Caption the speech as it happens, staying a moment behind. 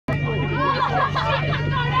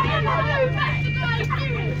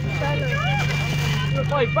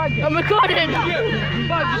Wait, bag it. I'm recording.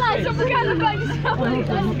 Bag Someone get the bag yourself.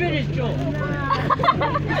 Finish, Joe.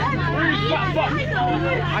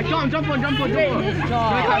 I can't jump on. I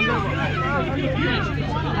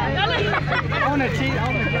want to cheat.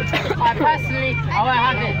 I personally, I won't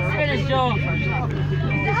have it. Finish, Joe.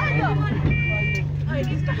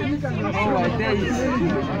 Oh my days.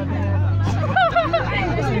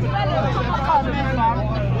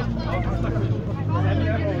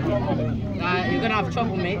 You're gonna have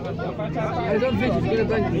trouble, mate. I don't think it's gonna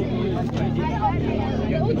bang me.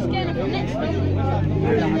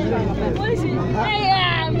 What is it? Hey,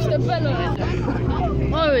 Mr. Bello.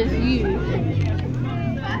 Oh, it's you.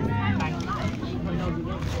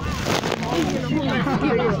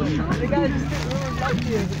 The guy just stood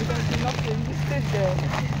there. The guy just stood there.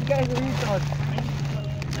 The guy's a retard.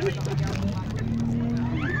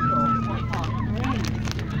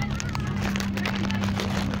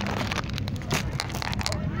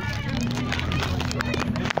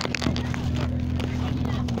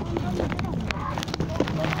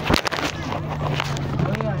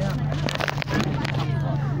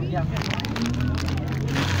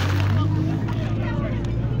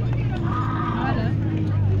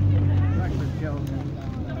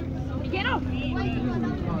 Get up!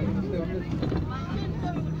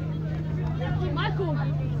 Michael!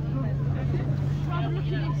 Have a look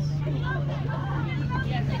at this.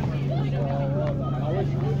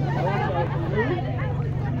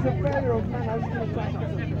 He's a 4-year-old man. I was going to crash.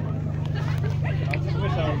 I just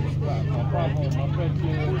wish I was just back. My brother, my friend,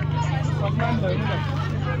 my Fernando, isn't it? I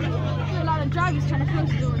feel like the driver's trying to close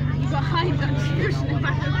the door. You got high guns pushing it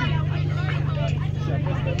back.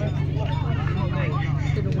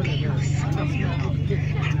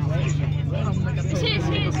 Cheers.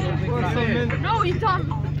 No, you don't.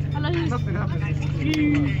 Nothing happens.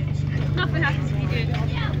 Nothing happens to you, dude.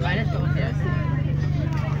 Right, let's go upstairs.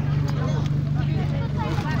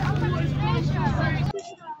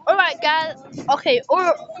 Alright guys, okay,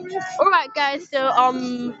 alright guys, so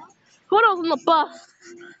when I was on the bus,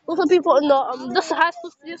 there was some people in the just the high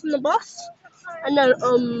school students on the bus, and then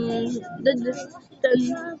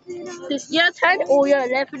this year 10 or year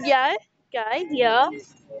 11 guy, yeah.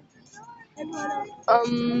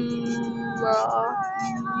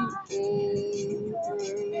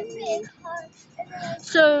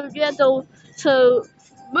 So yeah, so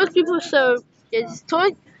most people this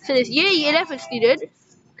year 11 student,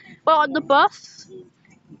 but on the bus,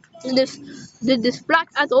 and this black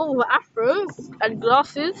adult with an afro and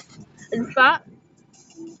glasses and fat.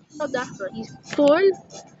 Not that fat. He's tall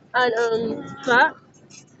and fat,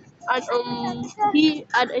 and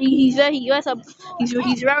he's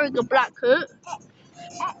wearing a black coat,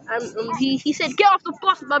 and he said, "Get off the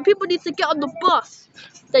bus, man! People need to get on the bus."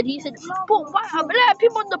 Then he said, "But why? I'm letting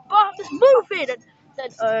people on the bus. Just move it."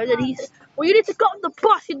 And then he said, "Well, you need to get on the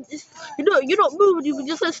bus. You're not moving.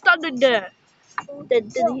 You're just standing there." Then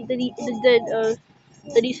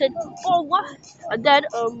he said, "Oh, what?" And then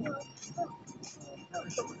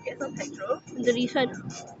get some petrol. And then he said,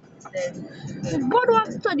 "What do I have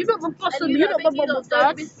to tell you? You're not the boss of me. You're not my mum or dad.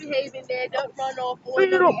 Don't misbehave in there. Don't run off or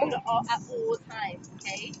at all times,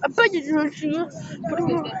 okay? I bet you don't you."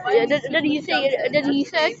 Yeah, then he said,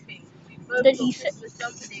 what? Then he said,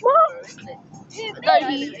 I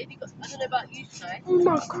don't know about you, Shy. oh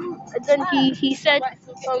my god. And then he said,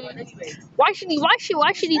 why should he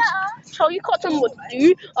tell you can't tell me what to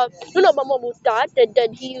do? You're not my mum or dad.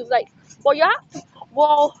 Then he was like, well, yeah,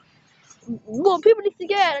 well, people need to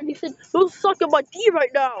get it. And he said, don't suck at my D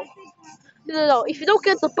right now. No, if you don't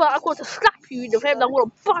get the butt, I'm going to slap you in the face. I'm going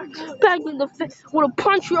to bang you in the face. I'm going to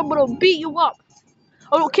punch you. I'm going to beat you up.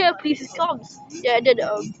 I don't care if police comes. Yeah, and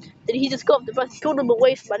then he just got off the bus. He told him a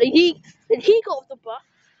waste, man. And he got off the bus.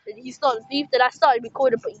 And he started beef. Then I started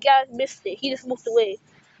recording, but you guys missed it. He just moved away.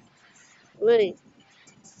 Wait.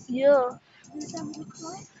 Yeah.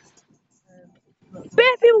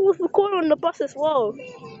 Bare people was recording on the bus as well.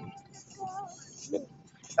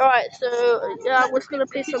 Alright, so yeah, I'm just gonna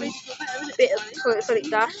play some bit of Sonic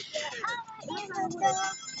Dash.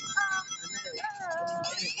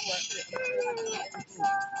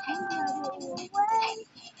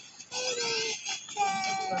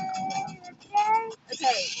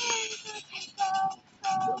 Okay.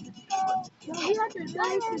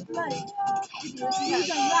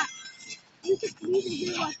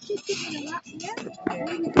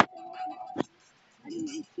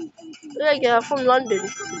 Yeah, I'm from London.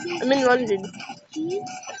 I'm in London.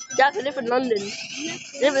 Yeah, I live in London.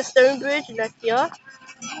 I live in Stonebridge, and that's yeah.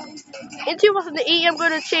 In 2008, I'm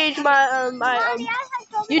gonna change my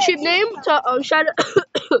YouTube name to Shadow. It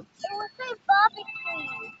will say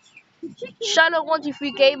barbecue. Shadow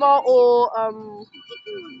 123 Gamer or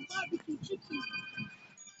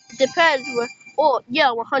depends. Or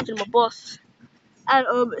yeah, 100 my boss. And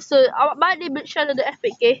so my name is Shadow the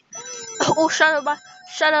Epic Game, or Shadow by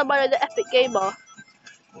the Epic Gamer,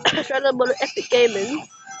 Shadow by the Epic Gaming,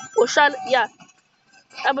 or Shadow yeah.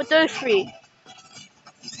 I'm with those three.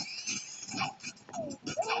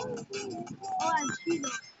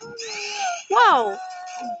 Wow.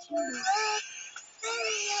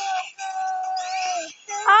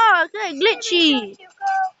 Ah, okay, glitchy.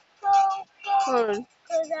 Hold on.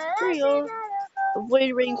 Real.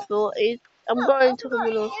 Avoid rainfall. I'm going to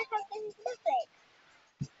Humano.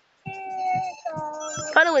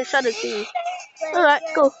 Kind of with Shadow too. Alright,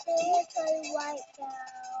 go.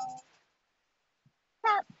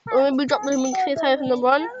 Or maybe drop them in case I have them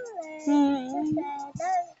run.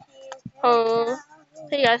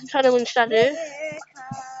 Hey guys, I'm trying to win Shadow.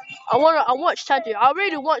 I want Shadow. I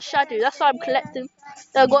really want Shadow. That's why I'm collecting.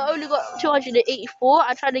 I only got 284.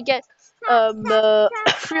 I try to get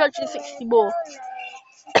 360 more.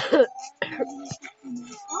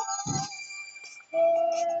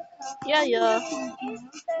 Yeah.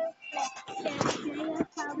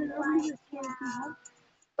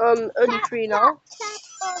 Only 3 now.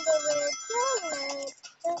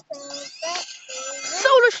 So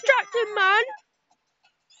distracted, man.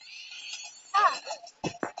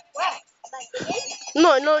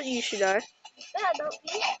 No, not you, should I?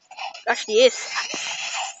 Actually, yes.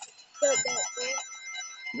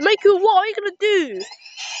 Make you what? What are you gonna do?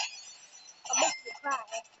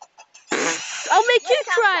 I'll make you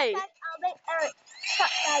try. I'll make Eric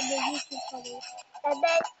shut down the YouTube channel. And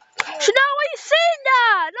then So now why are you saying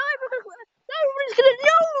that? Now everybody's gonna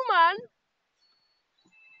know, man.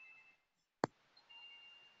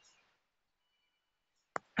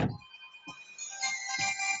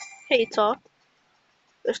 Hater.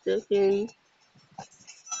 Just joking.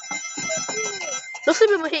 Lots of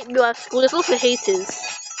people hate me at school. There's lots of haters.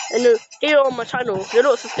 And here on my channel. They're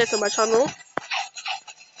not subscribed to my channel.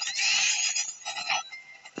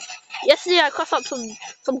 Yesterday I cussed up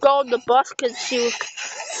some girl on the bus because she was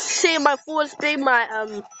saying my forwards being my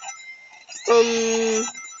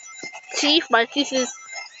teeth. My teeth is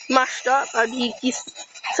mashed up and he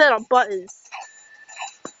said on buttons.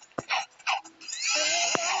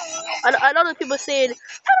 And other people saying,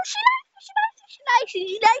 oh, she likes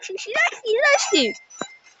you.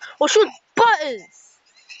 Well, she was buttons.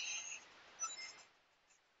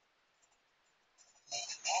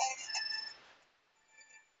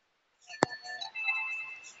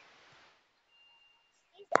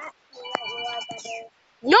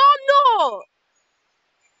 No, I'm not.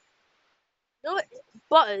 No,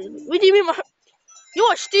 buttons. What do you mean, you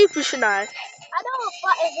are stupid, Shania? I know what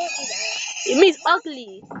buttons is, It means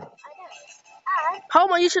ugly. I know. And How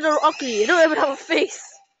am I used to know ugly? You don't even have a face.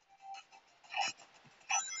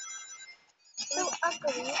 so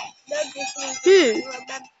ugly. Who? You.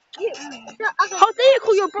 So ugly. How dare you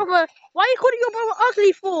call your brother? Why are you calling your brother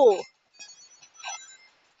ugly for?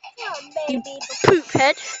 You poop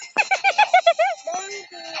head.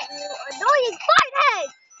 Maybe you annoying fighthead.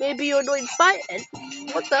 Maybe you're annoying fighthead.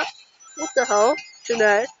 What the hell?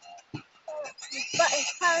 Shania?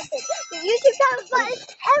 Buttons talented. The YouTube channel buttons.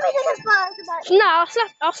 Everything is buttons about. Now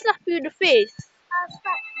I'll slap you in the face. I'll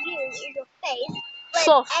slap you in your face when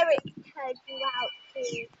Soft. Eric turned you out to.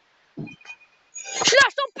 Shania,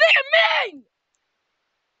 stop beating me!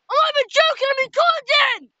 I'm not even joking, I'm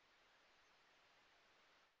recording!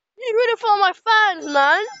 You ruined it for all my fans,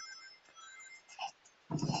 man.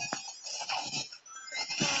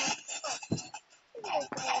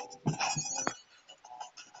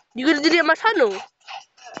 You gonna delete my channel? No.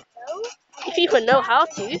 If you even know how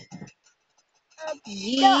to.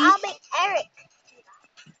 So I'll make Eric.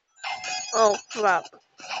 Oh crap.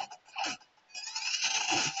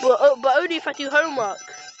 But only if I do homework.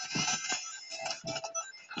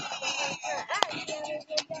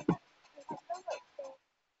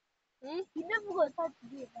 Hmm? You never got time to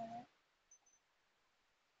do it, man.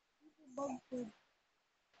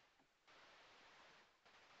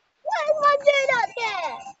 Why is my dude up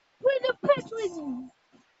there? Where's the pet with you?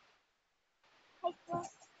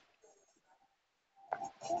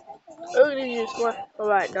 Only use one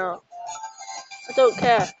right now. I don't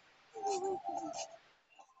care.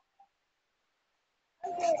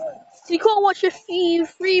 So you can't watch a few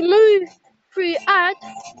free ads.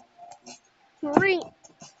 Free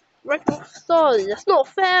record stars. That's not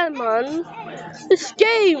fair, man. This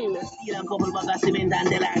game.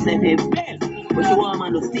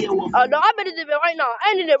 Oh no, I'm ending it right now.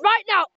 I'm ending it right now.